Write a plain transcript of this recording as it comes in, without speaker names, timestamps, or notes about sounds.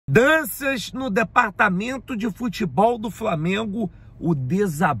Mudanças no departamento de futebol do Flamengo, o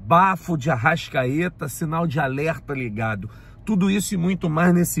desabafo de Arrascaeta, sinal de alerta ligado. Tudo isso e muito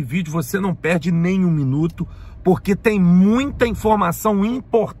mais nesse vídeo, você não perde nem um minuto, porque tem muita informação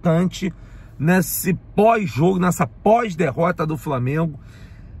importante nesse pós-jogo, nessa pós-derrota do Flamengo,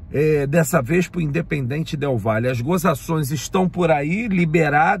 dessa vez para o Independente Del Valle. As gozações estão por aí,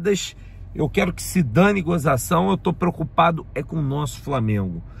 liberadas. Eu quero que se dane gozação, eu estou preocupado com o nosso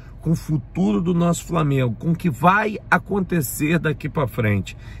Flamengo, com o futuro do nosso Flamengo, com o que vai acontecer daqui para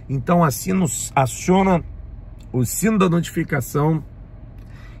frente. Então aciona o sino da notificação,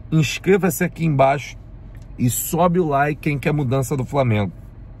 inscreva-se aqui embaixo e sobe o like quem quer mudança do Flamengo.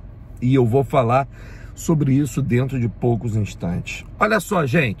 E eu vou falar sobre isso dentro de poucos instantes. Olha só,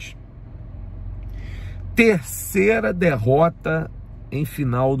 gente. Terceira derrota em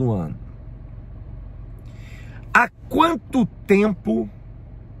final do ano. Há quanto tempo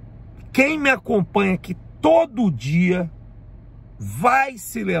quem me acompanha aqui todo dia vai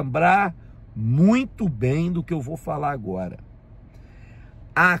se lembrar muito bem do que eu vou falar agora?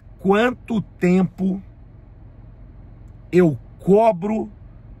 Há quanto tempo eu cobro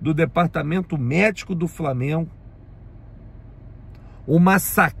do departamento médico do Flamengo uma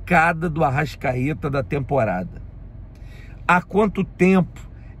sacada do Arrascaeta da temporada? Há quanto tempo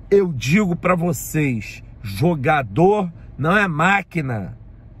eu digo para vocês, jogador não é máquina,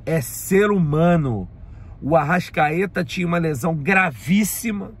 é ser humano. O Arrascaeta tinha uma lesão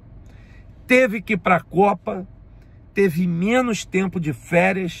gravíssima, teve que ir para a Copa, teve menos tempo de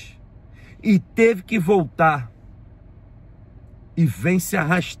férias e teve que voltar. E vem se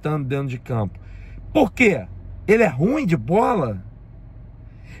arrastando dentro de campo. Por quê? Ele é ruim de bola?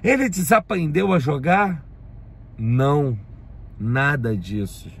 Ele desaprendeu a jogar? Não, nada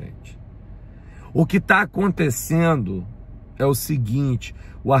disso, gente. O que está acontecendo é o seguinte: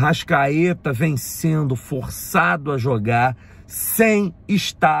 o Arrascaeta vem sendo forçado a jogar sem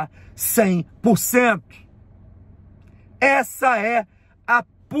estar 100%. Essa é a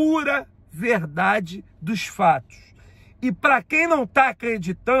pura verdade dos fatos. E para quem não está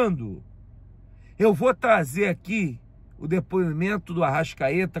acreditando, eu vou trazer aqui o depoimento do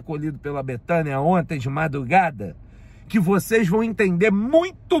Arrascaeta colhido pela Betânia ontem de madrugada, que vocês vão entender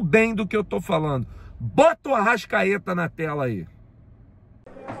muito bem do que eu estou falando. Bota o Arrascaeta na tela aí.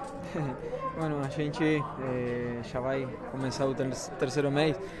 Bueno, a gente já vai começar o terceiro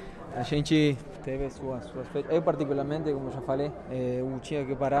mês. A gente teve suas feitas. Eu, particularmente, como já falei, eu tinha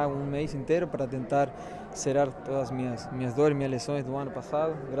que parar um mês inteiro para tentar zerar todas as minhas dores, minhas lesões do ano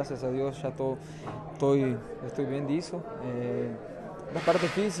passado. Graças a Deus já estou bem disso. Da parte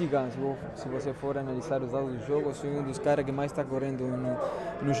física, se você for analisar os dados do jogo, eu sou um dos caras que mais está correndo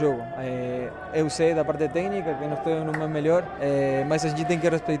no jogo. Eu sei da parte técnica que não estou no meu melhor, mas a gente tem que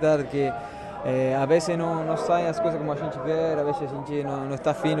respeitar que a vezes não saem as coisas como a gente quer, a vezes a gente não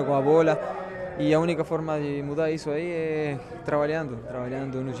está fino com a bola, e a única forma de mudar isso aí é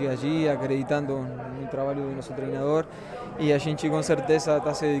trabalhando no dia a dia, acreditando no trabalho do nosso treinador, e a gente com certeza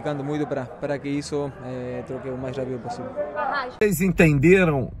está se dedicando muito para que isso troque o mais rápido possível. Vocês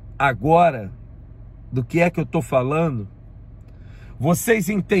entenderam agora do que é que eu estou falando? Vocês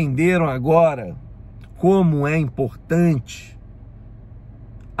entenderam agora como é importante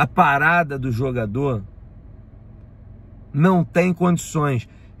a parada do jogador? Não tem condições.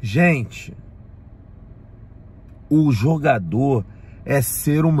 Gente, o jogador é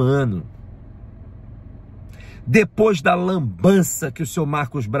ser humano. Depois da lambança que o seu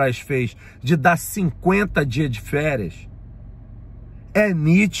Marcos Braz fez de dar 50 dias de férias, é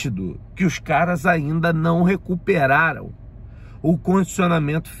nítido que os caras ainda não recuperaram o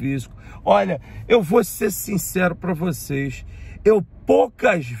condicionamento físico. Olha, eu vou ser sincero para vocês, eu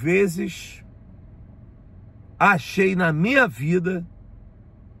poucas vezes achei na minha vida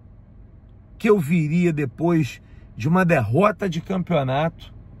que eu viria depois de uma derrota de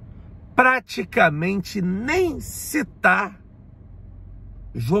campeonato praticamente nem citar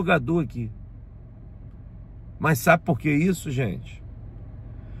jogador aqui. Mas sabe por que isso, gente?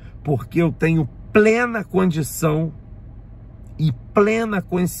 Porque eu tenho plena condição e plena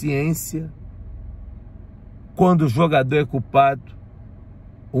consciência quando o jogador é culpado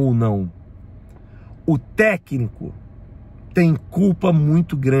ou não. O técnico tem culpa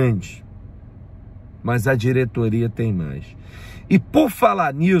muito grande, mas a diretoria tem mais. E por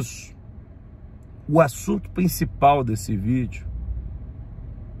falar nisso, o assunto principal desse vídeo: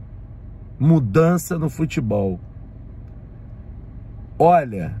 mudança no futebol.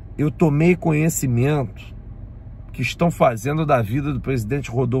 Olha, eu tomei conhecimento que estão fazendo da vida do presidente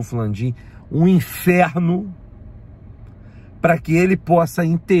Rodolfo Landim um inferno para que ele possa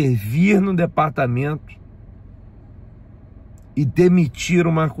intervir no departamento e demitir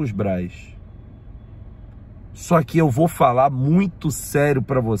o Marcos Braz. Só que eu vou falar muito sério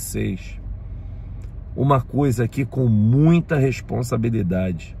para vocês, uma coisa aqui com muita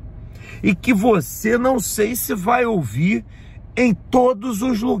responsabilidade, e que você não sei se vai ouvir em todos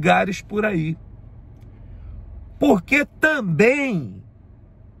os lugares por aí. Porque também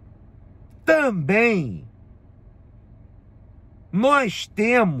nós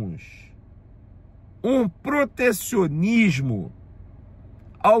temos um protecionismo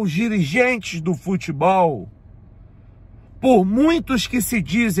aos dirigentes do futebol, por muitos que se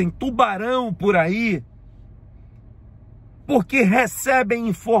dizem tubarão por aí, porque recebem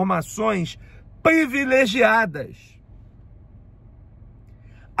informações privilegiadas.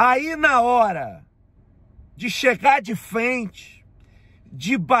 Aí na hora de chegar de frente,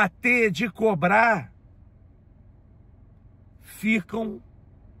 de bater, de cobrar, ficam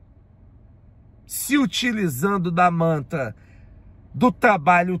se utilizando da manta do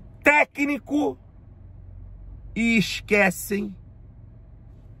trabalho técnico e esquecem,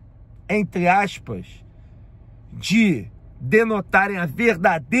 entre aspas, de denotarem a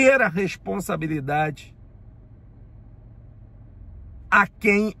verdadeira responsabilidade a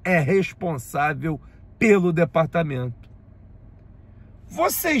quem é responsável pelo departamento.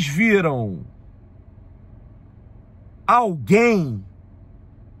 Vocês viram alguém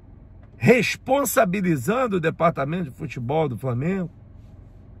responsabilizando o departamento de futebol do Flamengo?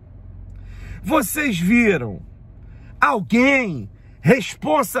 Vocês viram alguém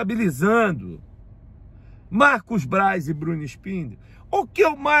responsabilizando Marcos Braz e Bruno Spindler? O que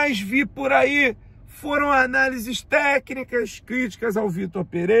eu mais vi por aí foram análises técnicas, críticas ao Vitor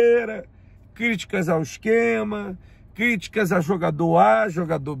Pereira, críticas ao esquema, críticas a jogador A,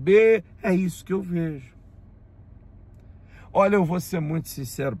 jogador B. É isso que eu vejo. Olha, eu vou ser muito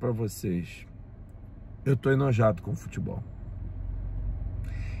sincero para vocês. Eu tô enojado com o futebol.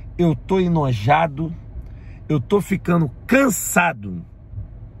 Eu tô enojado. Eu tô ficando cansado.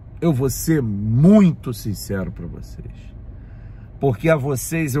 Eu vou ser muito sincero para vocês. Porque a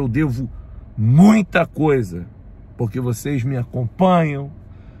vocês eu devo muita coisa. Porque vocês me acompanham.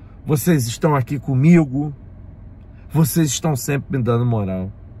 Vocês estão aqui comigo. Vocês estão sempre me dando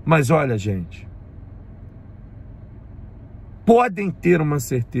moral. Mas olha, gente. Podem ter uma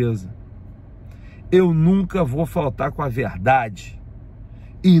certeza. Eu nunca vou faltar com a verdade.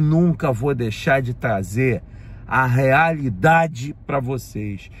 E nunca vou deixar de trazer a realidade para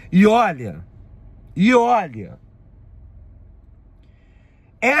vocês. E olha,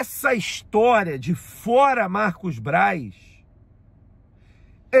 essa história de fora Marcos Braz,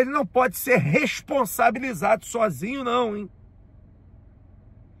 ele não pode ser responsabilizado sozinho não, hein?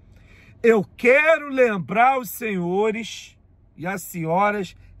 Eu quero lembrar os senhores e as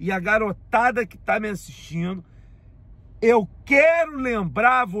senhoras e a garotada que está me assistindo, eu quero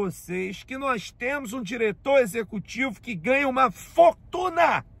lembrar a vocês que nós temos um diretor executivo que ganha uma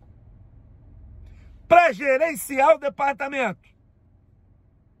fortuna para gerenciar o departamento.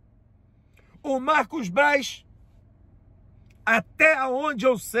 O Marcos Braz, até onde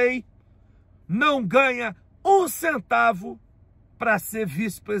eu sei, não ganha um centavo para ser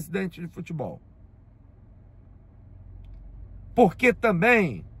vice-presidente de futebol. Porque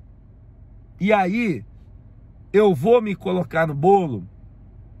também, e aí eu vou me colocar no bolo,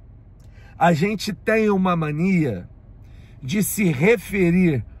 a gente tem uma mania de se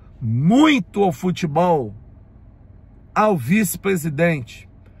referir muito ao futebol, ao vice-presidente,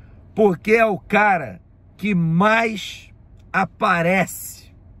 porque é o cara que mais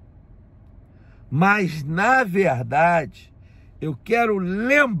aparece. Mas, na verdade, eu quero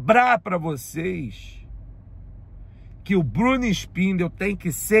lembrar para vocês que o Bruno Spindler tem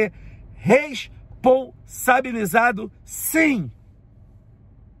que ser responsabilizado, sim,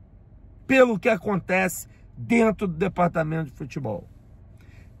 pelo que acontece dentro do departamento de futebol.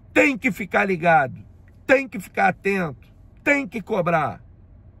 Tem que ficar ligado, tem que ficar atento, tem que cobrar.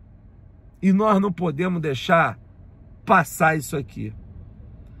 E nós não podemos deixar passar isso aqui.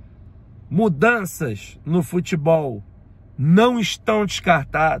 Mudanças no futebol não estão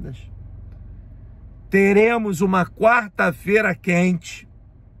descartadas. Teremos uma quarta-feira quente,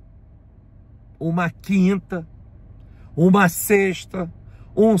 uma quinta, uma sexta,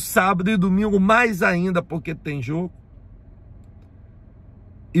 um sábado e domingo, mais ainda porque tem jogo.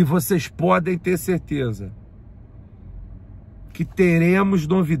 E vocês podem ter certeza que teremos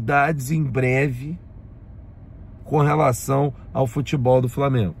novidades em breve com relação ao futebol do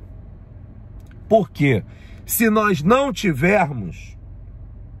Flamengo. Porque se nós não tivermos,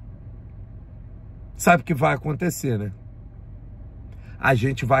 sabe o que vai acontecer, né? a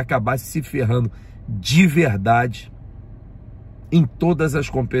gente vai acabar se ferrando de verdade em todas as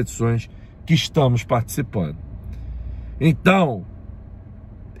competições que estamos participando. Então,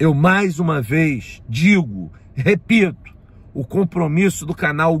 eu mais uma vez digo, repito, o compromisso do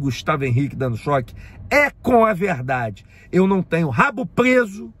canal Gustavo Henrique Dando Choque é com a verdade. Eu não tenho rabo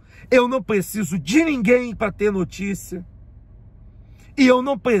preso, eu não preciso de ninguém para ter notícia e eu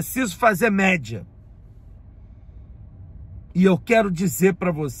não preciso fazer média. E eu quero dizer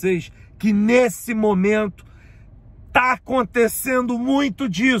para vocês que nesse momento está acontecendo muito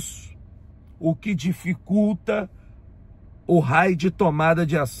disso, o que dificulta o raio de tomada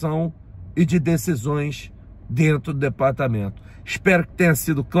de ação e de decisões dentro do departamento. Espero que tenha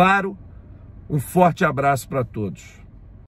sido claro. Um forte abraço para todos.